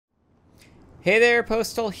Hey there,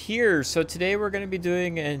 Postal here. So today we're going to be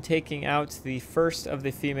doing and taking out the first of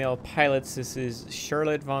the female pilots. This is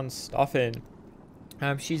Charlotte von Staufen.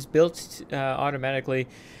 She's built automatically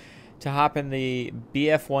to hop in the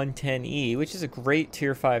BF-110E, which is a great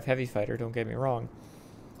Tier 5 heavy fighter, don't get me wrong.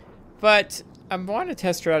 But I want to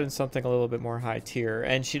test her out in something a little bit more high tier,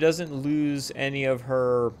 and she doesn't lose any of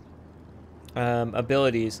her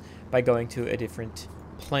abilities by going to a different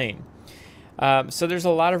plane. So there's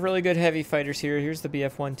a lot of really good heavy fighters here. Here's the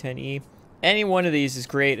BF-110E. Any one of these is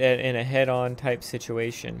great in a head-on type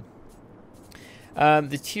situation.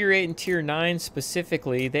 The Tier 8 and Tier 9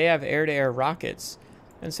 specifically, they have air-to-air rockets.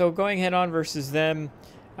 And so going head-on versus them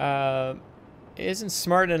isn't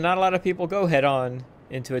smart, and not a lot of people go head-on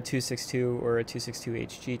into a 262 or a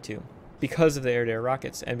 262 HG2 because of the air-to-air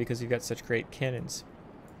rockets and because you've got such great cannons.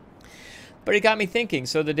 But it got me thinking.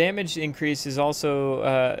 So the damage increase is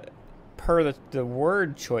also... per the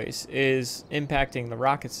word choice, is impacting the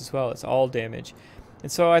rockets as well. It's all damage.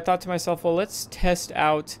 And so I thought to myself, well, let's test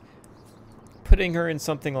out putting her in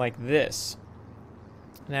something like this.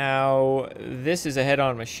 Now, this is a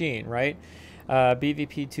head-on machine, right?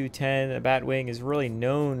 BVP-210, a Batwing, is really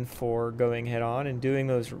known for going head-on and doing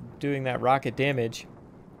that rocket damage.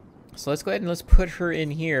 So let's go ahead and let's put her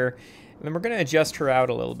in here. And then we're going to adjust her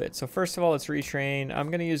out a little bit. So first of all, let's retrain.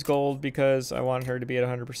 I'm going to use gold because I want her to be at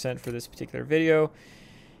 100% for this particular video.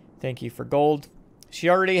 Thank you for gold. She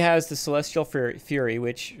already has the Celestial Fury,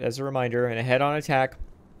 which, as a reminder, in a head-on attack,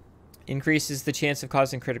 increases the chance of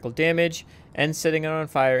causing critical damage and setting it on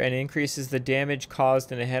fire, and increases the damage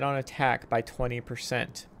caused in a head-on attack by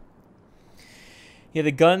 20%. Yeah,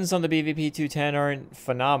 the guns on the BVP-210 aren't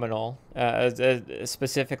phenomenal.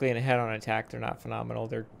 Specifically in a head-on attack, they're not phenomenal.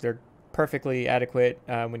 They're perfectly adequate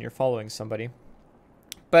when you're following somebody.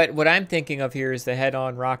 But what I'm thinking of here is the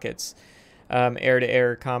head-on rockets.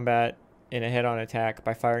 Air-to-air combat in a head-on attack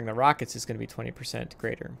by firing the rockets is going to be 20%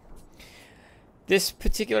 greater. This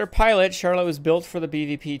particular pilot, Charlotte, was built for the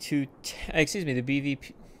BVP-210. Excuse me, the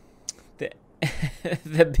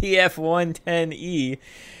BF-110E,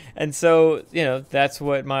 and so that's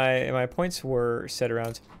what my points were set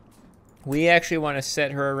around. We actually want to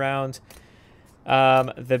set her around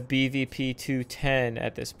the BVP-210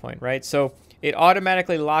 at this point, right? So it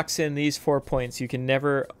automatically locks in these 4 points. You can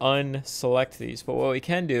never unselect these. But what we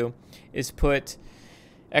can do is put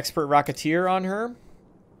Expert Rocketeer on her.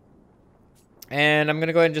 And I'm going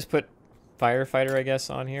to go ahead and just put Firefighter, I guess,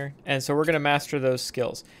 on here. And so we're going to master those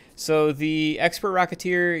skills. So the Expert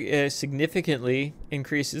Rocketeer significantly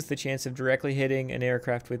increases the chance of directly hitting an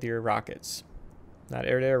aircraft with your rockets. Not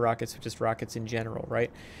air-to-air rockets, but just rockets in general,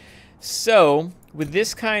 right? So, with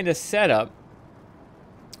this kind of setup,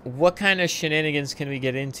 what kind of shenanigans can we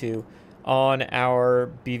get into on our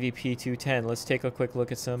BVP-210? Let's take a quick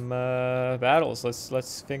look at some battles.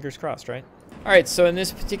 Let's fingers crossed, right? All right, so in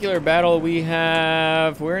this particular battle,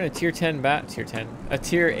 we're in a Tier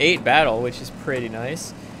 8 battle, which is pretty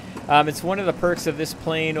nice. It's one of the perks of this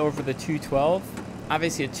plane over the 212.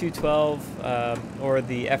 Obviously, a 212 or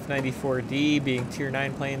the F-94D being Tier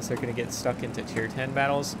 9 planes, they're going to get stuck into Tier 10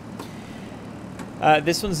 battles.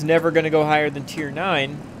 This one's never going to go higher than Tier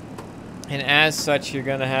 9, and as such, you're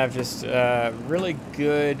going to have just really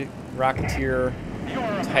good Rocketeer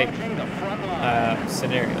type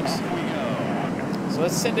scenarios. So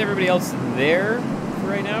let's send everybody else there for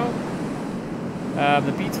right now.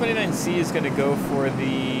 The B-29C is going to go for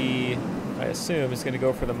the, I assume, is going to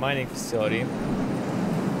go for the mining facility.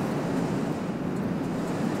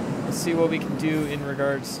 Let's see what we can do in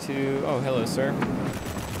regards to... Oh, hello, sir.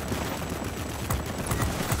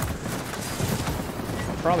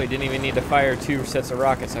 Probably didn't even need to fire 2 sets of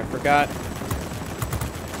rockets. I forgot.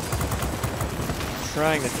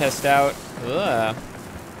 Trying to test out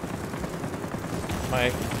my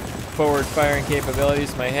forward firing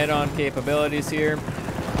capabilities, my head-on capabilities here.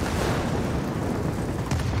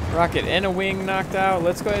 Rocket and a wing knocked out.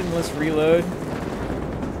 Let's go ahead and let's reload.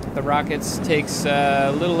 The rockets takes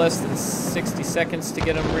a little less than 60 seconds to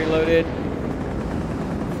get them reloaded.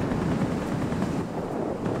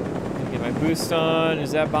 Get my boost on.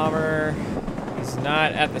 Is that bomber? He's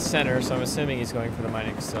not at the center, so I'm assuming he's going for the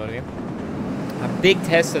mining facility. A big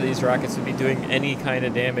test of these rockets would be doing any kind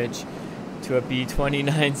of damage to a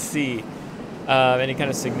B-29C. Any kind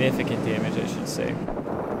of significant damage, I should say.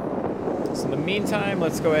 So in the meantime,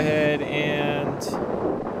 let's go ahead and take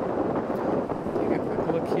a quick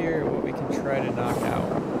look here at what we can try to knock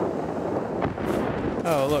out.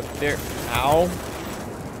 Oh, look, there. Ow.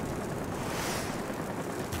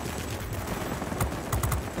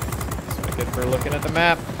 That's good for looking at the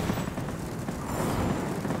map.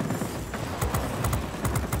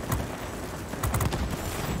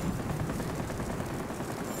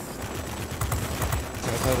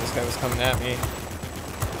 this guy was coming at me.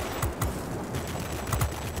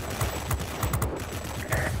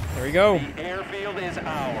 There we go. The airfield is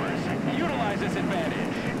ours. Utilize this advantage.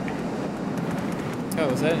 Oh,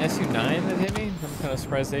 was that an SU-9 that hit me? I'm kind of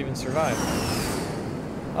surprised they even survived.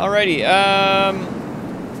 Alrighty,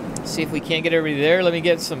 see if we can't get everybody there. Let me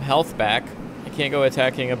get some health back. I can't go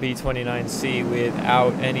attacking a B-29C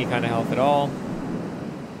without any kind of health at all.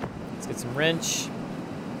 Let's get some wrench.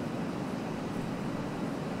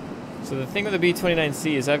 So the thing with the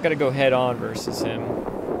B-29C is I've got to go head on versus him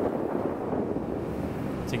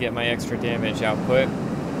to get my extra damage output.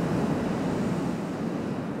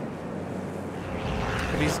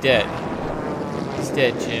 But he's dead. He's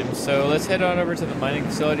dead, Jim. So let's head on over to the mining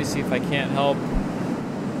facility, see if I can't help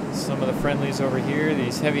some of the friendlies over here.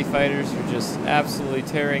 These heavy fighters are just absolutely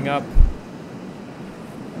tearing up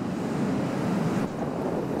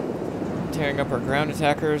our ground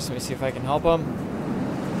attackers. Let me see if I can help them.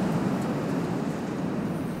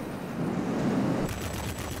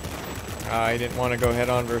 I didn't want to go head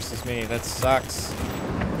on versus me. That sucks.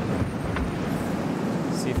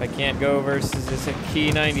 See if I can't go versus this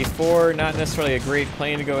Key 94. Not necessarily a great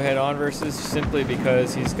plane to go head on versus, simply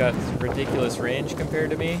because he's got ridiculous range compared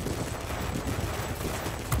to me.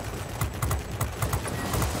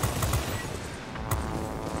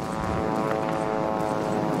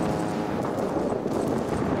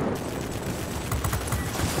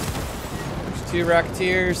 There's 2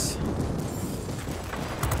 Rocketeers.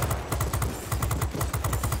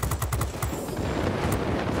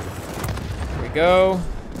 Go.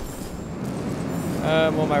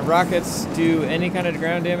 Will my rockets do any kind of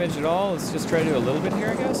ground damage at all? Let's just try to do a little bit here,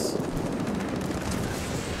 I guess.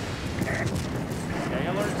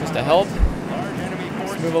 Just to help.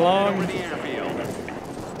 Let's move along.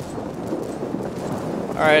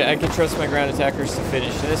 Alright, I can trust my ground attackers to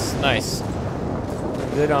finish this. Nice.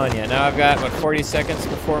 Good on ya. Now I've got, what, 40 seconds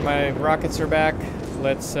before my rockets are back.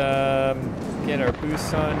 Let's get our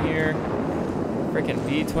boosts on here. Frickin'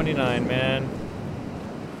 B-29, man.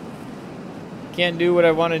 Can't do what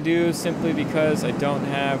I want to do simply because I don't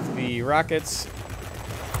have the rockets.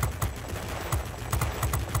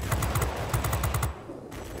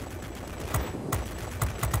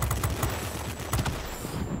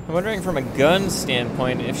 I'm wondering from a gun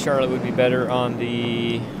standpoint if Charlotte would be better on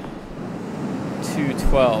the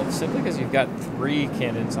 212, simply because you've got 3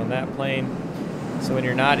 cannons on that plane. So when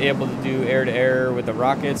you're not able to do air-to-air with the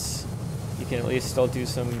rockets, you can at least still do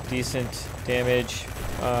some decent damage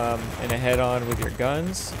in a head-on with your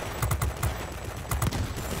guns.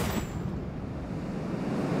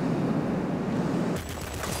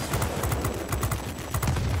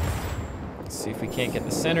 Let's see if we can't get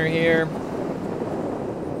the center here.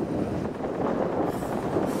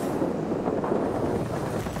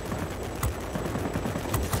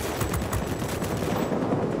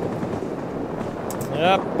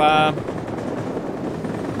 Up,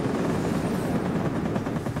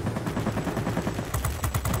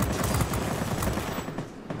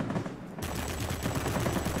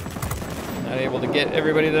 not able to get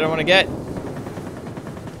everybody that I want to get.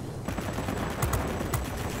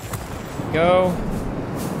 Go.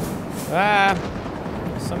 Ah!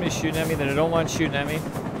 Somebody's shooting at me that I don't want shooting at me.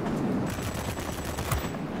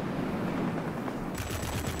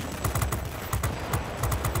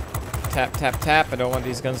 Tap, tap, tap. I don't want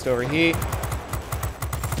these guns to overheat. There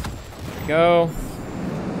we go.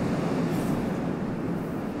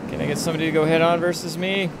 Can I get somebody to go head on versus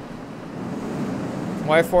me?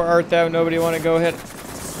 Why for art thou? Nobody want to go ahead.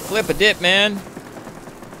 Flip a dip, man.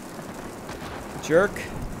 Jerk.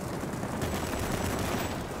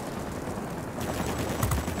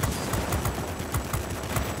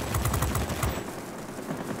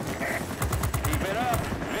 Keep it up.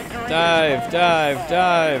 Victory. Dive, dive,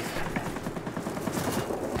 dive.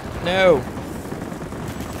 No.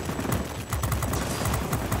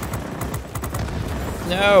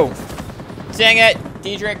 No. Dang it,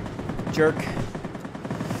 Diedrich. Jerk.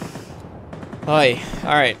 Oi.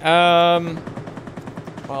 Alright,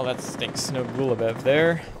 well, that stinks. No Gulabev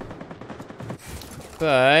there.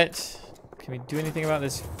 But can we do anything about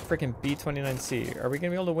this freaking B-29C? Are we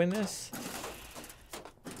gonna be able to win this?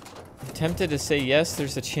 I'm tempted to say yes,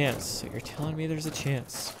 there's a chance. So you're telling me there's a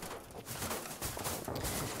chance.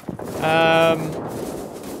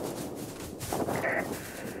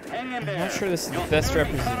 I'm not sure this is the best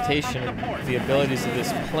representation of the abilities of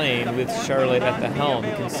this plane with Charlotte at the helm,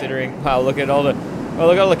 considering, wow, look at all the, oh,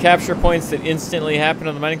 look at all the capture points that instantly happen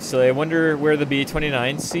on the mining facility. I wonder where the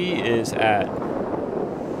B-29C is at.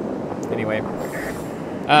 Anyway,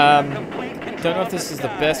 don't know if this is the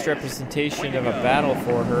best representation of a battle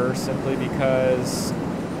for her, simply because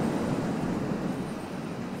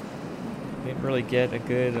really get a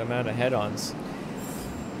good amount of head-ons.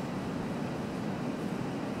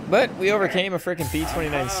 But we overcame a freaking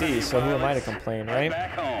B-29C, so who am I to complain, right?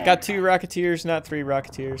 Got 2 Rocketeers, not 3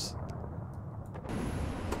 Rocketeers.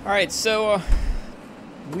 Alright, so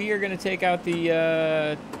we are going to take out the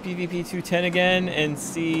PvP-210 again and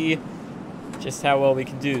see just how well we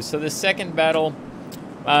can do. So the second battle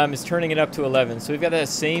is turning it up to 11. So we've got that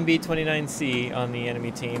same B-29C on the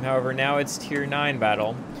enemy team. However, now it's Tier 9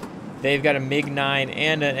 battle. They've got a MiG-9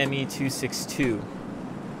 and an ME-262.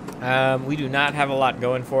 We do not have a lot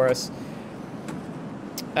going for us.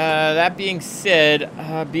 That being said,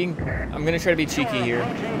 I'm going to try to be cheeky here.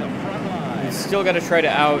 We've still got to try to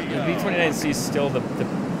the B-29C is still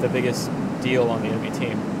the biggest deal on the enemy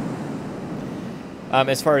team.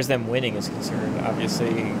 As far as them winning is concerned,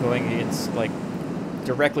 obviously going against, like,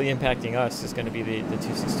 directly impacting us is going to be the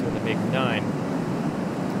 262 and the MiG-9.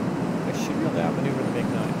 I should be able to outmaneuver the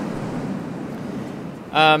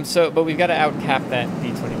MiG-9. But we've got to outcap that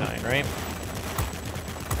B-29, right?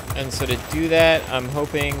 And so to do that, I'm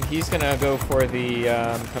hoping he's going to go for the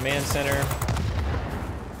command center.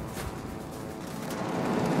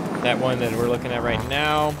 That one that we're looking at right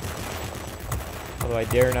now. Although I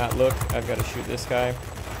dare not look, I've got to shoot this guy.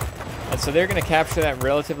 And so they're going to capture that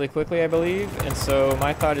relatively quickly, I believe. And so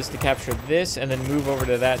my thought is to capture this and then move over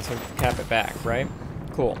to that to cap it back, right?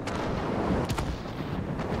 Cool.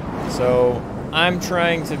 So I'm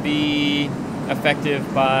trying to be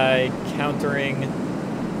effective by countering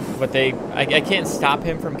what they... I can't stop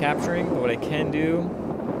him from capturing, but what I can do...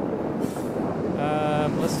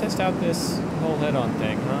 let's test out this whole head-on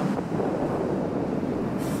thing, huh?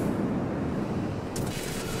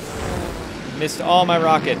 Missed all my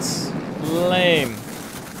rockets. Lame.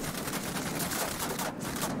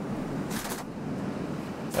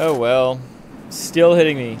 Oh well. Still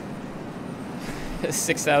hitting me.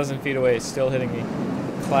 6,000 feet away, still hitting me.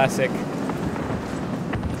 Classic.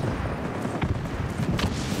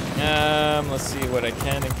 Let's see what I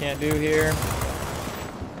can and can't do here.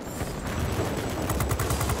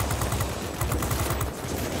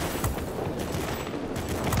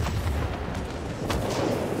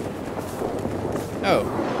 Oh,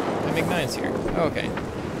 the MiG-9's here. Oh, okay.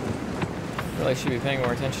 Really should be paying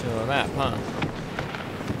more attention to the map, huh?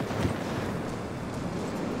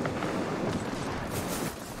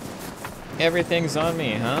 Everything's on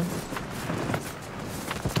me, huh?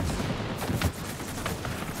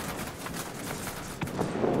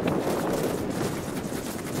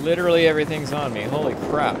 Literally everything's on me. Holy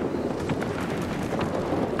crap.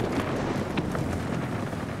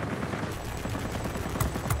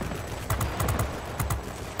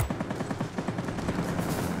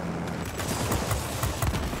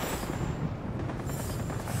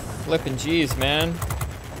 Flippin' G's, man.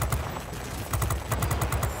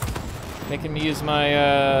 Making me use my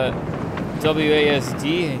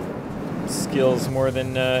WASD skills more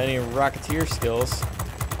than any Rocketeer skills.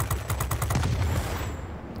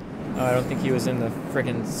 Oh, I don't think he was in the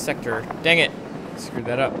frickin' sector. Dang it! Screwed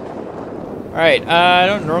that up. Alright, I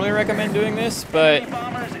don't normally recommend doing this, but...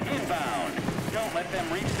 Bombers inbound. Don't let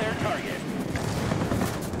them reach their target.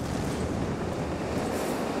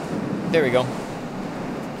 There we go.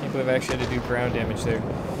 Can't believe I actually had to do ground damage there.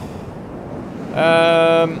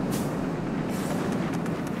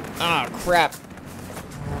 Ah, crap.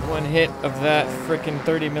 One hit of that frickin'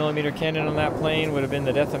 30mm cannon on that plane would have been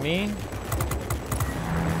the death of me.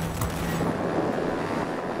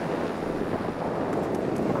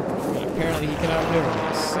 And apparently he can outmaneuver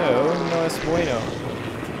me, so no es bueno.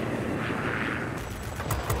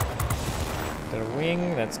 Got a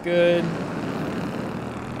wing, that's good.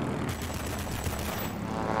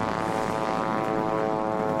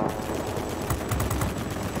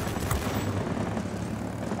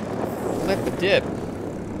 Let the dip.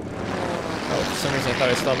 Oh, for some reason I thought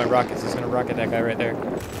I saw my rockets. He's gonna rocket that guy right there.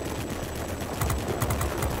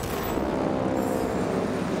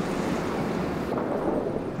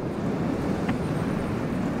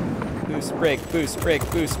 Boost, brake, boost,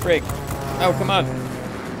 brake, boost, brake. Oh, come on.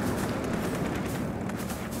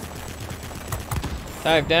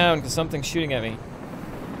 Dive down, because something's shooting at me.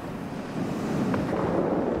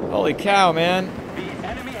 Holy cow, man. The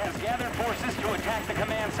enemy has gathered forces to attack the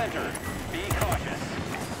command center. Be cautious.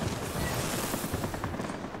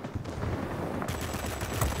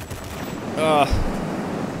 Ugh.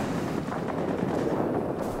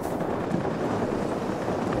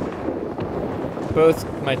 Both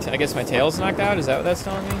my, I guess my tail's knocked out. Is that what that's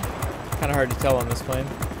telling me? Kind of hard to tell on this plane.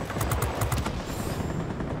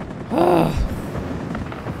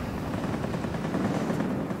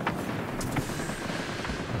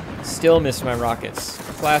 Still missed my rockets.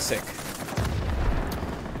 Classic.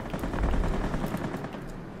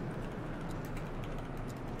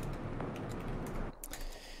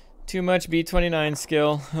 Too much B-29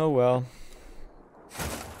 skill. Oh well.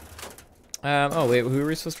 Oh wait, who are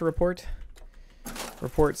we supposed to report?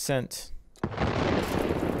 Report sent.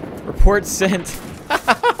 Report sent.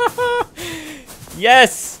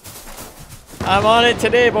 Yes! I'm on it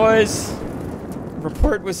today, boys.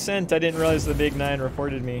 Report was sent. I didn't realize the Big 9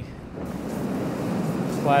 reported me.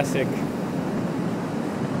 Classic.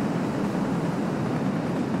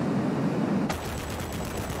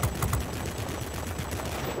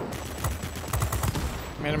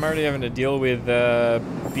 Man, I'm already having to deal with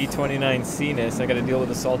B-29C-ness. I gotta deal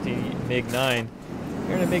with a salty MiG-9.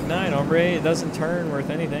 You're in a MiG-9, hombre. It doesn't turn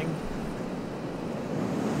worth anything.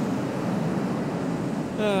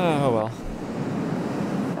 Oh, well.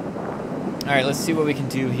 Alright, let's see what we can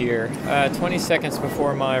do here. 20 seconds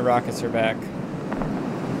before my rockets are back.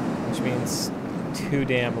 Which means too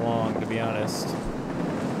damn long, to be honest.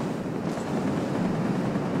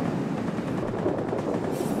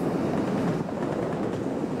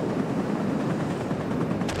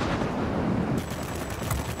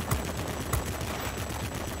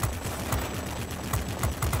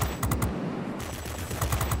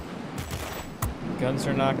 Guns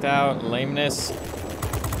are knocked out. Lameness.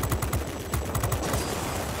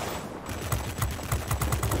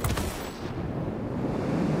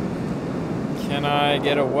 Can I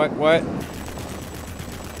get a what?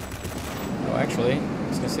 Oh, actually, I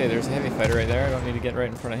was gonna say there's a heavy fighter right there. I don't need to get right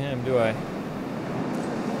in front of him, do I?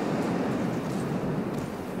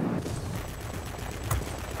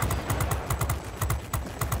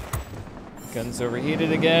 Guns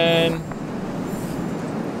overheated again.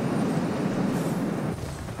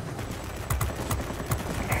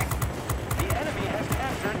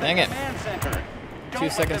 Dang it. 2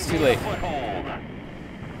 seconds too late.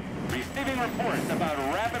 Receiving reports about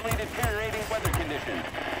rapidly deteriorating weather conditions.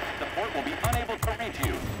 The port will be unable to reach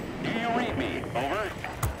you. Do you read me? Over.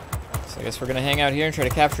 So I guess we're gonna hang out here and try to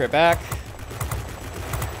capture it back.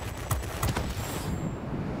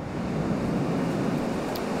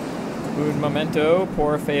 Un momento,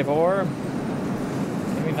 por favor.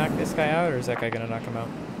 Can we knock this guy out, or is that guy gonna knock him out?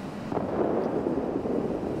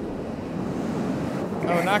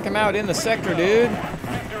 Oh, knock him out in the sector, dude.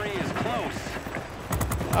 Victory is close.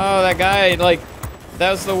 Oh, that guy, like,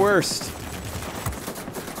 that was the worst.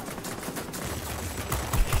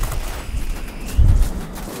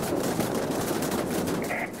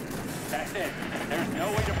 That's it. There's no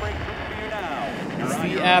way to break through for you now. It's You're on the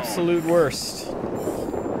your absolute worst.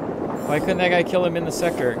 Why couldn't that guy kill him in the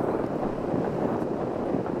sector? That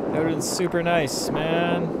would have been super nice,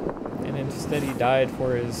 man. And instead he died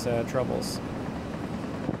for his troubles.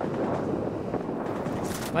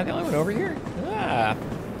 Am I the only one over here? Ah.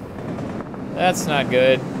 That's not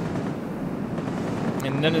good.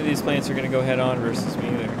 And none of these planes are going to go head on versus me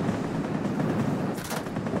either.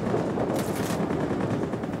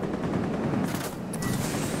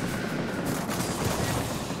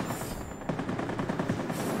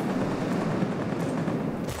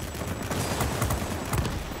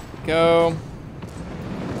 Go.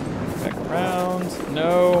 Back around.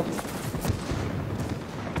 No.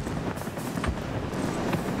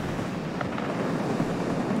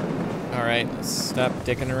 Alright, let's stop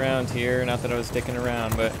dicking around here. Not that I was dicking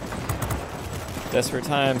around, but desperate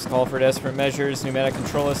times call for desperate measures. Pneumatic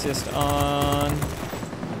control assist on.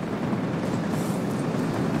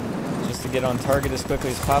 Just to get on target as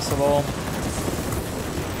quickly as possible.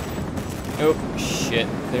 Oh, shit.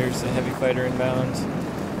 There's a heavy fighter inbound.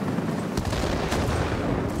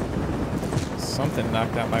 Something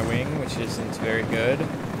knocked out my wing, which isn't very good.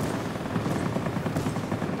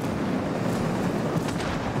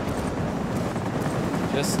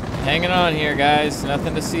 Just hanging on here, guys.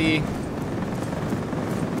 Nothing to see.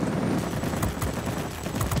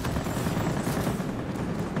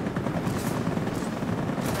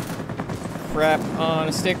 Crap on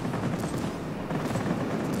a stick.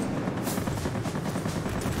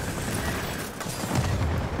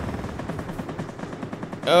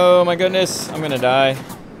 Oh my goodness, I'm gonna die.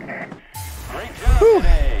 Great job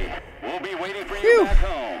today. We'll be waiting for you back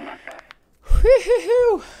home.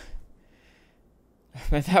 Woo-hoo-hoo.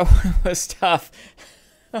 Man, that one was tough.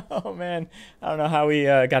 Oh man, I don't know how we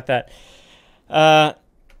got that.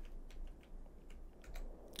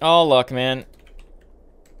 All luck, man.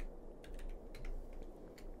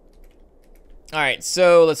 Alright,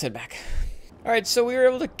 so let's head back. Alright, so we were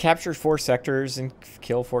able to capture 4 sectors and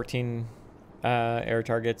kill 14 air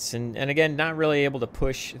targets. And again, not really able to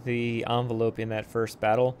push the envelope in that first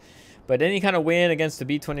battle. But any kind of win against the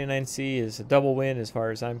B-29C is a double win as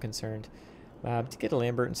far as I'm concerned. To get a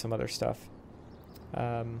Lambert and some other stuff.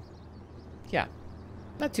 Yeah,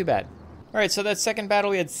 not too bad. All right, so that second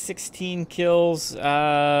battle, we had 16 kills.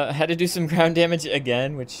 Had to do some ground damage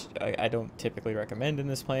again, which I don't typically recommend in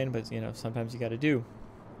this plane, but, you know, sometimes you got to do.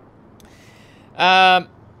 And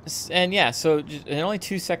yeah, so and only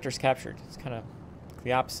 2 sectors captured. It's kind of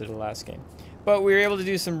the opposite of the last game. But we were able to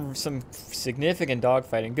do some significant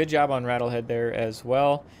dogfighting. Good job on Rattlehead there as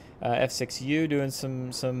well. F6U doing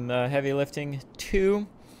some heavy lifting too.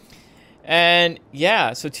 And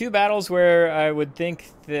yeah, so 2 battles where I would think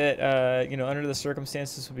that, you know, under the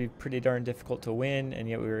circumstances would be pretty darn difficult to win, and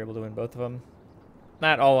yet we were able to win both of them.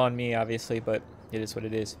 Not all on me, obviously, but it is what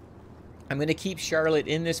it is. I'm going to keep Charlotte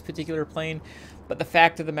in this particular plane, but the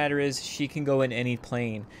fact of the matter is she can go in any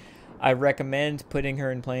plane. I recommend putting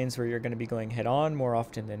her in planes where you're going to be going head-on more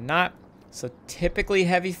often than not. So typically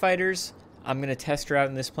heavy fighters, I'm going to test her out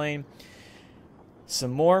in this plane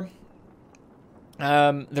some more.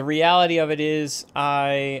 The reality of it is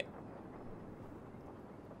I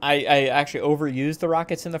actually overused the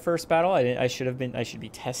rockets in the first battle. I should be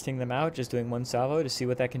testing them out, just doing 1 salvo to see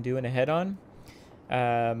what that can do in a head-on.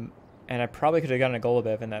 And I probably could have gotten a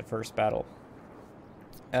Golubev in that first battle.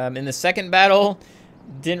 In the second battle,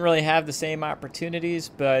 didn't really have the same opportunities,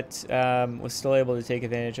 but was still able to take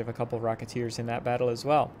advantage of a couple of Rocketeers in that battle as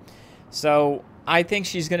well. So I think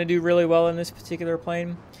she's going to do really well in this particular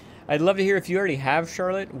plane. I'd love to hear if you already have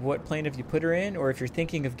Charlotte, what plane have you put her in? Or if you're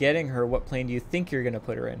thinking of getting her, what plane do you think you're going to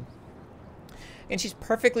put her in? And she's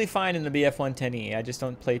perfectly fine in the BF-110E. I just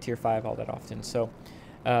don't play Tier 5 all that often. So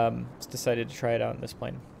decided to try it out in this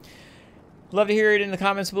plane. Love to hear it in the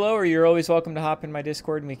comments below, or you're always welcome to hop in my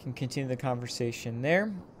Discord and we can continue the conversation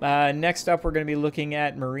there. Next up, we're going to be looking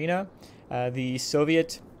at Marina, the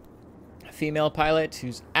Soviet female pilot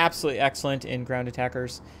who's absolutely excellent in ground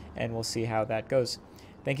attackers, and we'll see how that goes.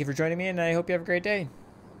 Thank you for joining me, and I hope you have a great day.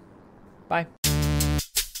 Bye.